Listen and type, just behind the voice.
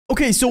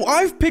Okay, so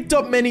I've picked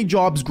up many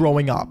jobs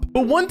growing up,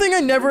 but one thing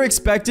I never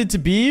expected to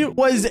be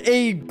was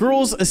a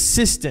girl's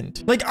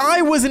assistant. Like,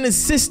 I was an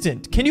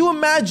assistant. Can you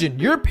imagine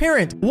your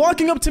parent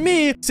walking up to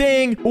me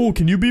saying, "Oh,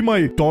 can you be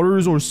my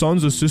daughter's or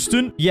son's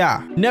assistant?"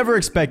 Yeah, never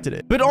expected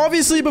it. But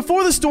obviously,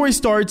 before the story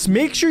starts,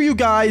 make sure you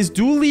guys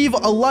do leave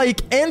a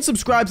like and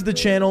subscribe to the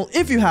channel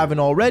if you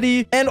haven't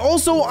already. And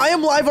also, I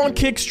am live on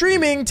Kick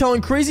streaming, telling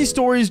crazy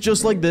stories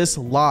just like this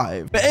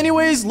live. But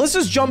anyways, let's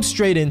just jump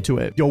straight into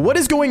it. Yo, what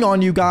is going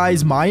on, you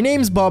guys? My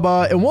name's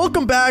Bubba, and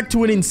welcome back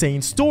to an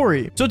insane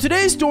story. So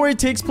today's story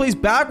takes place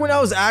back when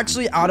I was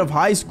actually out of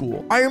high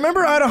school. I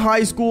remember out of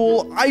high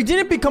school, I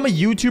didn't become a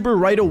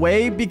YouTuber right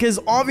away because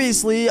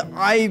obviously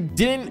I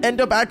didn't end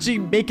up actually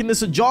making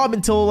this a job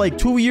until like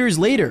 2 years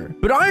later.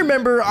 But I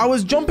remember I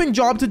was jumping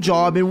job to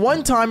job, and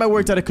one time I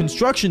worked at a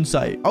construction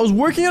site. I was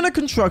working on a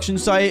construction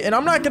site, and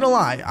I'm not gonna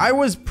lie, I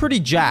was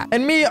pretty jacked.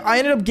 And me, I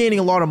ended up gaining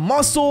a lot of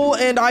muscle,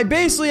 and I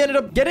basically ended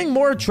up getting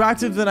more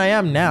attractive than I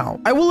am now.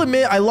 I will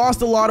admit I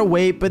lost a lot of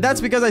weight, but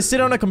that's because I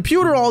sit on a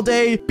computer all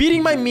day,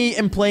 beating my meat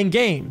and playing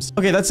games.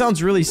 Okay, that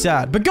sounds really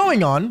sad, but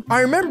going on,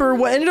 I remember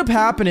what ended up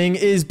happening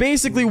is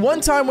basically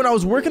one time when I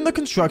was working the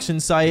construction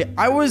site,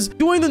 I was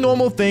doing the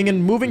normal thing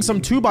and moving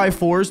some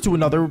 2x4s to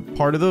another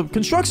part of the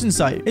construction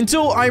site.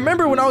 Until I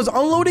remember when I was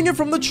unloading it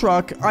from the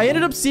truck, I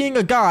ended up seeing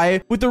a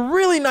guy with a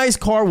really nice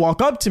car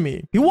walk up to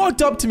me. He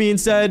walked up to me and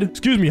said,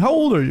 "Excuse me, how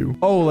old are you?"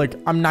 "Oh, like,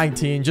 I'm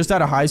 19, just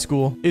out of high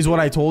school," is what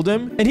I told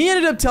him. And he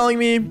ended up telling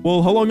me,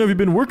 "Well, how long have you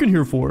been working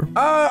here for?"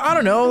 I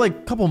don't know, like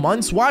a couple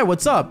months. Why?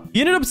 What's up?"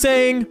 He ended up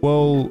saying,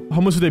 "Well,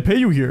 how much do they pay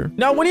you here?"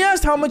 Now, when he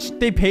asked how much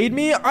they paid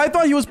me, I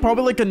thought he was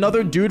probably like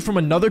another dude from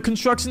another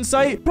construction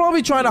site,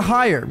 probably trying to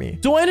hire me.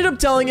 So I ended up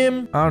telling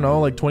him, I don't know,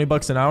 like 20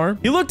 bucks an hour.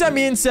 He looked at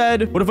me and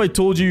said, "What if I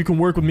told you you can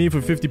work with me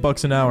for 50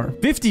 bucks an hour?"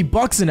 50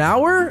 bucks an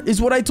hour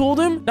is what I told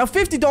him. Now,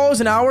 $50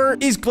 an hour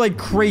is like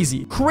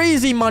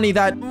crazy money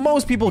that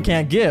most people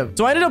can't give.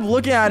 So I ended up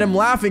looking at him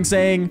laughing,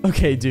 saying,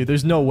 "Okay, dude,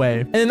 there's no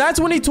way." And then that's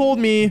when he told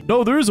me,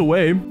 "No, there is a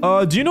way.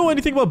 Do you know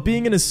anything about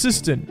being an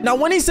assistant?" Now,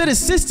 when he said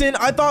assistant,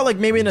 I thought like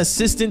maybe an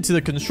assistant to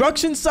the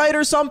construction site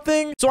or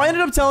something. So I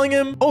ended up telling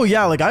him, "Oh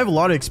yeah, like I have a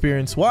lot of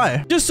experience."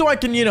 Why? Just so I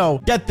can, you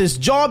know, get this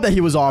job that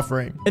he was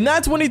offering. And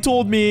that's when he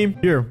told me,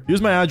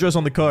 here's my address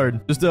on the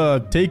card. Just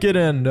take it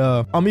and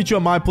I'll meet you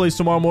at my place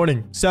tomorrow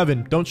morning,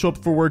 7. Don't show up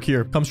for work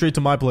here. Come straight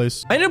to my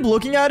place. I ended up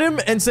looking at him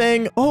and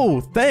saying,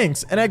 "Oh,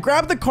 thanks." And I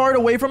grabbed the card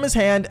away from his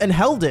hand and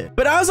held it.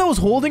 But as I was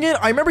holding it,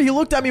 I remember he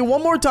looked at me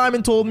one more time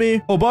and told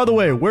me, "Oh, by the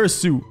way, wear a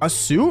suit." "A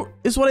suit?"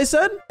 is what I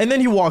said. And then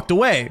he walked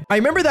away. I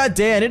remember that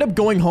day I ended up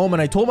going home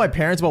and I told my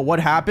parents about what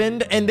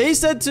happened, and they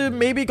said to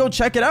maybe go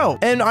check it out.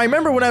 And I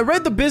remember when I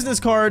read the business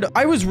card,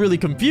 I was really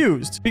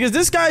confused because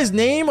this guy's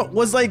name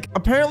was like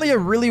apparently a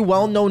really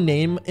well-known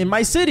name in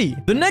my city.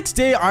 The next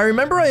day, I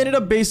remember I ended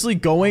up basically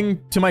going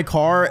to my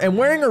car and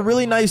wearing a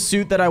really nice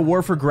suit that I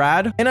wore for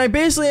grad. And I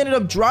basically ended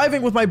up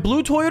driving with my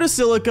blue Toyota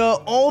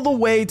Celica all the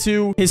way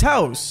to his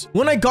house.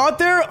 When I got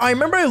there, I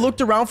remember I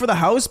looked around for the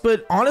house,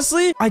 but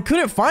honestly, I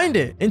couldn't find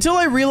it until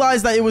I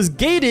realized that it was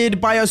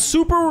gated by a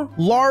super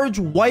large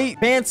white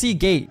fancy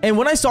gate. And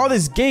when I saw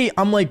this gate,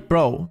 I'm like,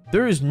 bro,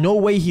 there is no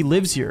way he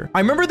lives here. I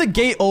remember the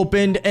gate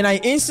opened and I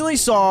instantly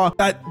saw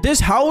that this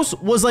house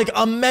was like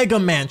a mega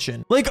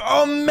mansion. Like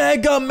a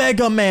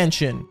mega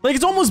mansion. Like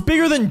it's almost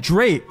bigger than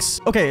Drake's.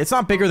 Okay, it's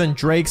not bigger than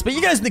Drake's, but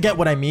you guys get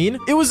what I mean.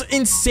 It was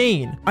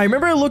insane. I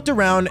remember I looked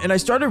around and I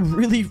started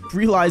really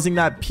realizing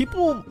that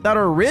people that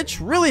are rich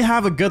really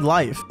have a good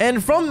life.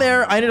 And from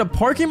there, I ended up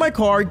parking my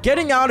car,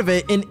 getting out of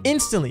it, and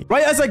instantly,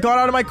 right as I got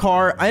out of my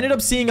car, I ended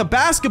up seeing a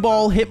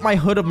basketball hit my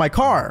hood of my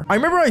car. I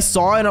remember I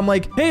saw it and I'm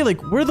like, "Hey,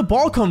 like where'd the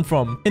ball come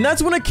from?" And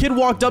that's when a kid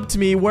walked up to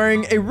me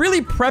wearing a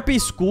really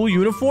preppy school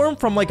uniform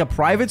from like a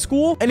private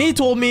school. And he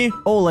told me,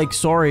 "Oh, like,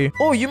 sorry.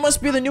 Oh, you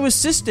must be the new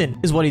assistant,"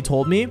 is what he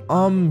told me.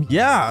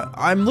 Yeah,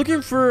 I'm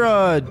looking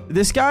for,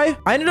 this guy.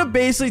 I ended up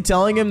basically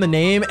telling him the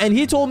name and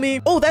he told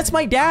me, "Oh, that's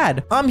my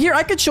dad. Here,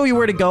 I could show you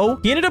where to go."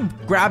 He ended up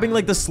grabbing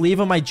like the sleeve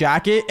of my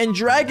jacket and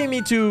dragging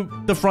me to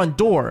the front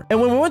door. And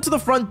when we went to the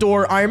front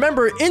door, I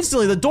remember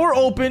instantly the door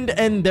opened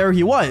and there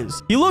he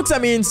was. He looks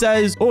at me and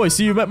says, "Oh, I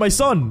see you met my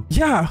son."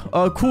 "Yeah,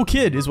 cool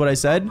kid," is what I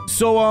said.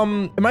 "So,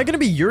 am I gonna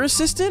be your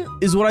assistant?"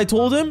 is what I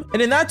told him.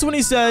 And then that's when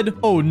he said,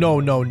 "Oh, no.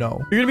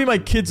 You're gonna be my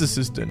kid's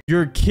assistant."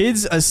 "Your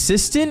kid's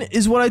assistant?"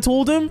 is what I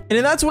told him. And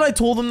then that's when I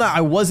told him that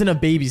I wasn't a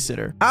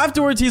babysitter.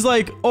 Afterwards, he's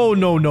like, "Oh,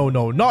 no,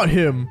 not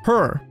him,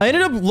 her." I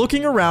ended up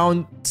looking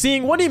around,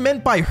 seeing what he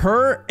meant by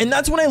her. And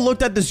that's when I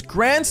looked at this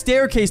grand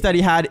staircase that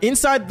he had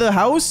inside the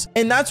house.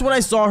 And that's when I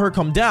saw her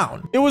come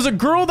down. It was a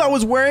girl that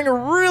was wearing a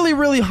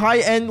really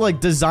high-end like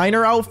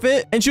designer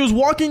outfit. And she was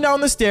walking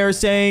down the stairs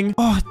saying,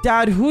 "Oh,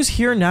 Dad, who's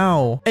here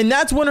now?" And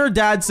that's when her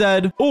dad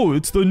said, "Oh,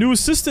 it's the new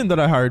assistant that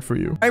I hired for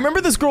you." I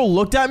remember this girl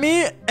looked at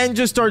me and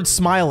just started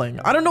smiling.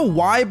 I don't know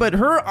why, but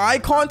her eye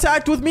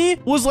contact with me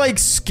was like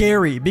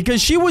scary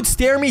because she would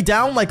stare me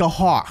down like a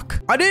hawk.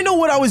 I didn't know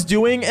what I was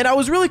doing and I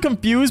was really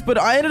confused, but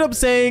I ended up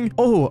saying,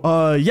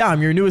 "Oh, yeah,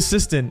 I'm your new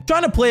assistant."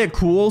 Trying to play it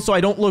cool so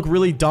I don't look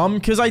really dumb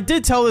because I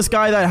did tell this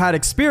guy that I had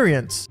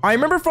experience. I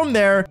remember from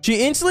there, she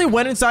instantly basically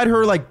went inside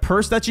her like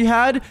purse that she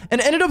had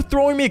and ended up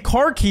throwing me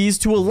car keys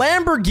to a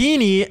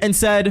Lamborghini and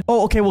said,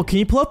 oh, okay, well, can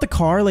you pull out the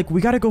car? Like,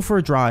 we got to go for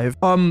a drive.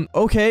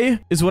 Okay,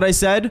 is what I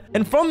said.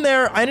 And from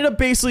there, I ended up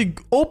basically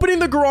opening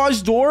the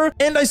garage door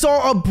and I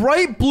saw a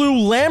bright blue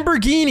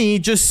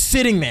Lamborghini just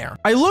sitting there.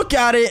 I look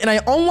at it and I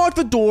unlocked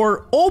the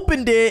door,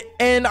 opened it,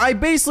 and I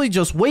basically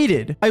just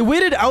waited. I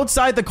waited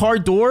outside the car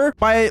door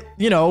by,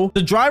 you know,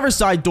 the driver's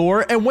side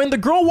door. And when the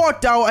girl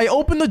walked out, I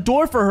opened the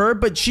door for her,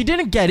 but she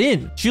didn't get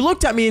in. She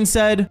looked at me and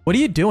said, what are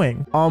you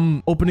doing?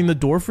 Opening the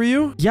door for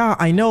you? Yeah,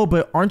 I know,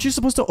 but aren't you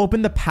supposed to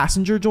open the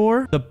passenger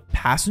door? The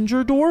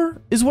passenger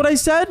door is what I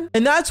said.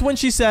 And that's when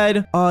she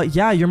said,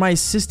 yeah, you're my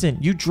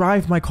assistant. You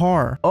drive my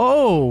car.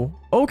 Oh,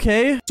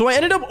 okay. So I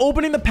ended up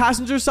opening the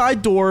passenger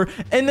side door,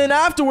 and then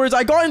afterwards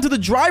I got into the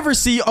driver's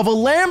seat of a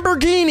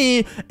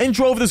Lamborghini and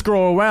drove this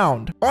girl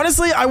around.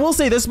 Honestly, I will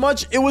say this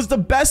much, it was the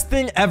best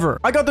thing ever.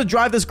 I got to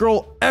drive this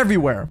girl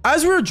everywhere.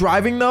 As we were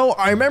driving though,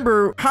 I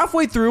remember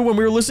halfway through when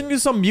we were listening to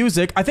some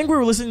music, I think we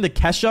were listening to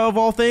Kesha of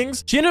all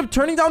things, she ended up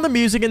turning down the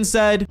music and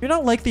said, you're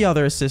not like the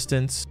other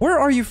assistants. Where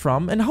are you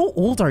from and how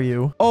old are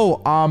you?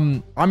 Oh,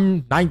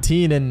 I'm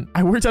 19 and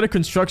I worked at a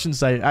construction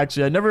site.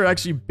 Actually, I never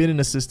actually been an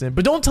assistant,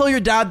 but don't tell your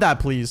dad that,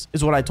 please,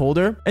 is what I told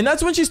her. And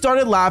that's when she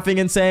started laughing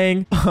and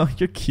saying, oh,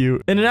 you're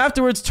cute. And then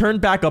afterwards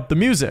turned back up the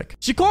music.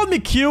 She called me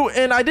cute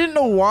and I didn't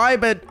know why,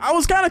 but I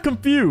was kind of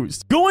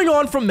confused. Going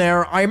on from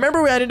there, I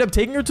remember we ended up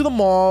taking her to the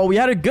mall. We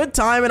had a good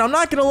time, and I'm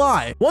not gonna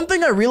lie, one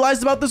thing I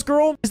realized about this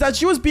girl is that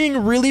she was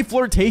being really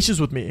flirtatious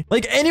with me.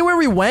 Like anywhere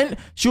we went,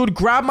 she would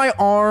grab my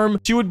arm.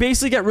 She would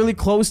basically get really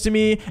close to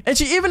me, and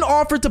she even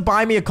offered to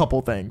buy me a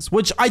couple things,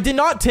 which I did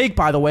not take,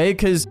 by the way,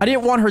 because I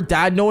didn't want her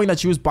dad knowing that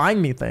she was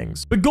buying me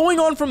things. But going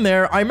on from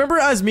there, I remember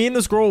as me and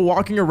this girl were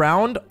walking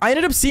around, I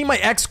ended up seeing my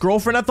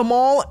ex-girlfriend at the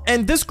mall,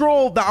 and this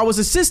girl that I was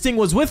assisting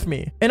was with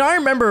me. And I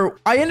remember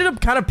I ended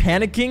up kind of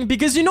panicking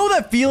because you know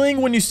that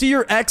feeling when you see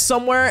your ex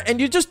somewhere and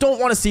you just don't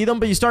want to see them,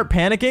 but you start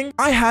panicking?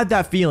 I had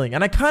that feeling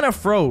and I kind of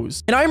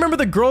froze. And I remember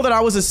the girl that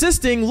I was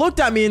assisting looked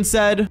at me and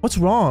said, what's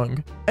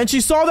wrong? And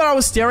she saw that I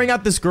was staring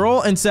at this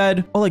girl and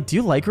said, oh, like, do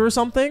you like her or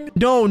something?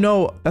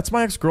 No, that's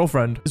my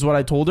ex-girlfriend, is what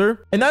I told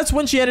her. And that's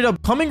when she ended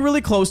up coming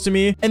really close to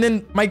me. And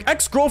then my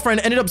ex-girlfriend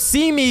ended up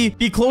seeing me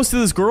be close to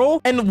this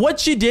girl. And what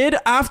she did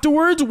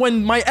afterwards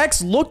when my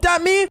ex looked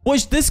at me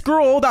was this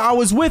girl that I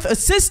was with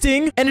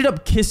assisting ended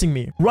up kissing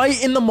me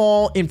right in the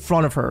mall in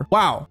front of her.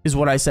 Wow, is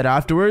what I said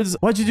afterwards.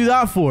 What'd you do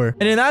that for?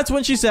 And then that's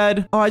when she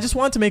said, oh, I just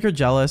wanted to make her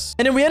jealous.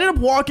 And then we ended up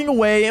walking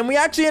away and we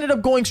actually ended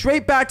up going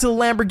straight back to the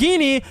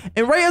Lamborghini.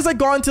 And right as I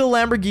got into the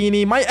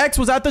Lamborghini, my ex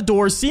was at the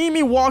door seeing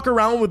me walk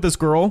around with this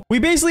girl. We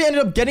basically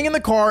ended up getting in the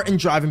car and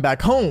driving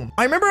back home.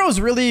 I remember I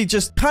was really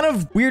just kind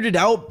of weirded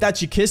out that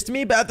she kissed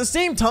me, but at the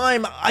same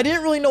time, I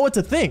didn't really know what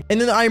to think. And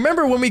then I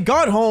remember when we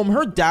got home,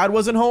 her dad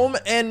wasn't home,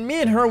 and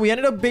me and her, we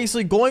ended up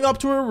basically going up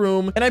to her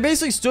room, and I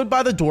basically stood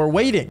by the door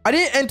waiting. I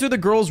didn't enter the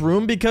girl's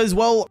room because,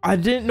 well, I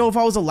didn't know if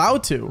I was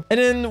allowed to. And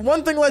then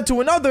one thing led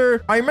to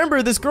another. I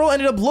remember this girl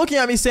ended up looking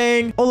at me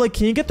saying, oh, like,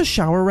 can you get the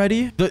shower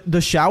ready?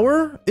 The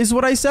shower is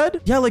what I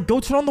said? Yeah, like, go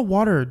turn on the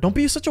water. Don't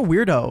be such a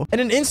weirdo. And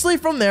then instantly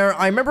from there,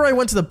 I remember I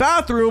went to the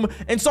bathroom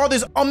and saw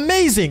this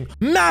amazing,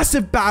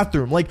 massive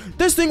bathroom. Like,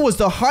 this thing was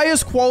the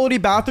highest quality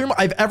bathroom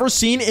I've ever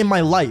seen in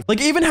my life. Like,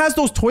 it even has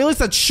those toilets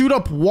that shoot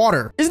up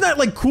water. Isn't that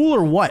like cool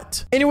or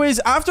what? Anyways,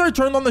 after I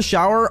turned on the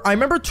shower, I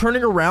remember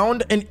turning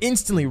around and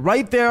instantly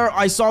right there,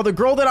 I saw the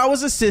girl that I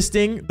was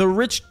assisting, the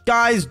rich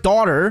guy's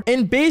daughter,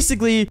 and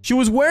basically she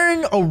was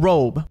wearing a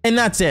robe and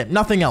that's it.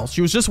 Nothing else.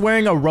 She was just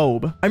wearing a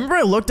robe. I remember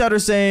I looked at her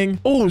saying,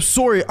 oh,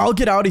 sorry, I'll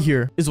get out of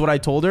here, is what I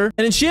told her.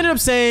 And then she ended up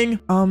saying,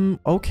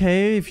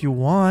 okay, if you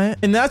want.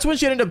 And that's when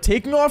she ended up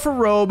taking off her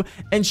robe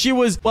and she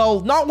was,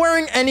 well, not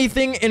wearing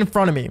anything in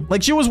front of me.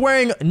 Like she was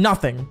wearing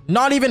nothing,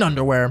 not even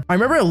underwear. I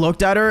remember I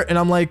looked at her and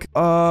I'm like,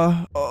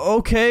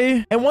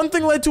 okay. And one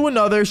thing led to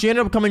another. She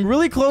ended up coming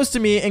really close to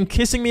me and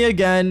kissing me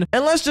again.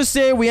 And let's just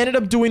say we ended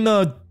up doing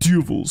the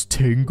devil's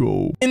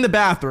tango in the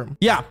bathroom.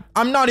 Yeah,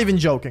 I'm not even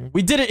joking.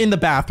 We did it in the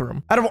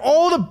bathroom. Out of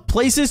all the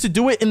places to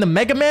do it in the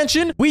mega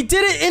mansion, we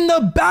did it in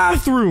the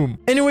bathroom.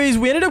 Anyways,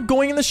 we ended up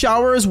going in the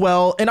shower as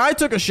well. And I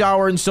took a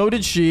shower and so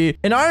did she.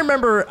 And I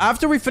remember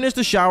after we finished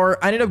the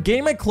shower, I ended up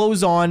getting my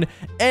clothes on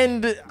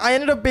and I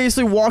ended up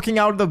basically walking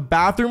out of the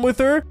bathroom with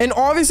her. And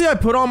obviously I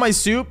put on my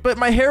suit, but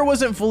my hair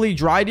wasn't fully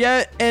dried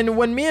yet. And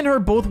when me and her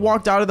both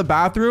walked out of the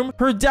bathroom,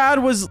 her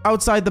dad was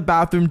outside the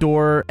bathroom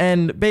door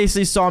and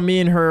basically saw me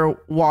and her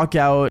walk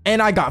out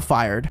and I got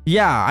fired.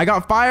 Yeah, I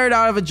got fired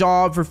out of a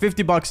job for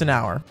 50 bucks an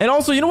hour. And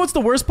also, you know what's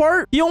the worst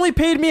part? He only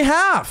paid me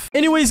half.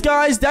 Anyways,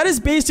 guys, that is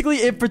basically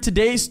it for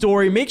today's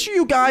story. Make sure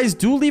you guys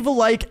do leave a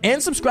like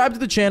and subscribe to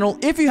the channel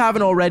if you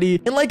haven't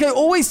already. And like I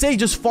always say,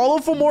 just follow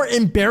for more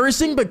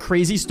embarrassing but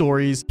crazy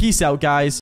stories. Peace out, guys.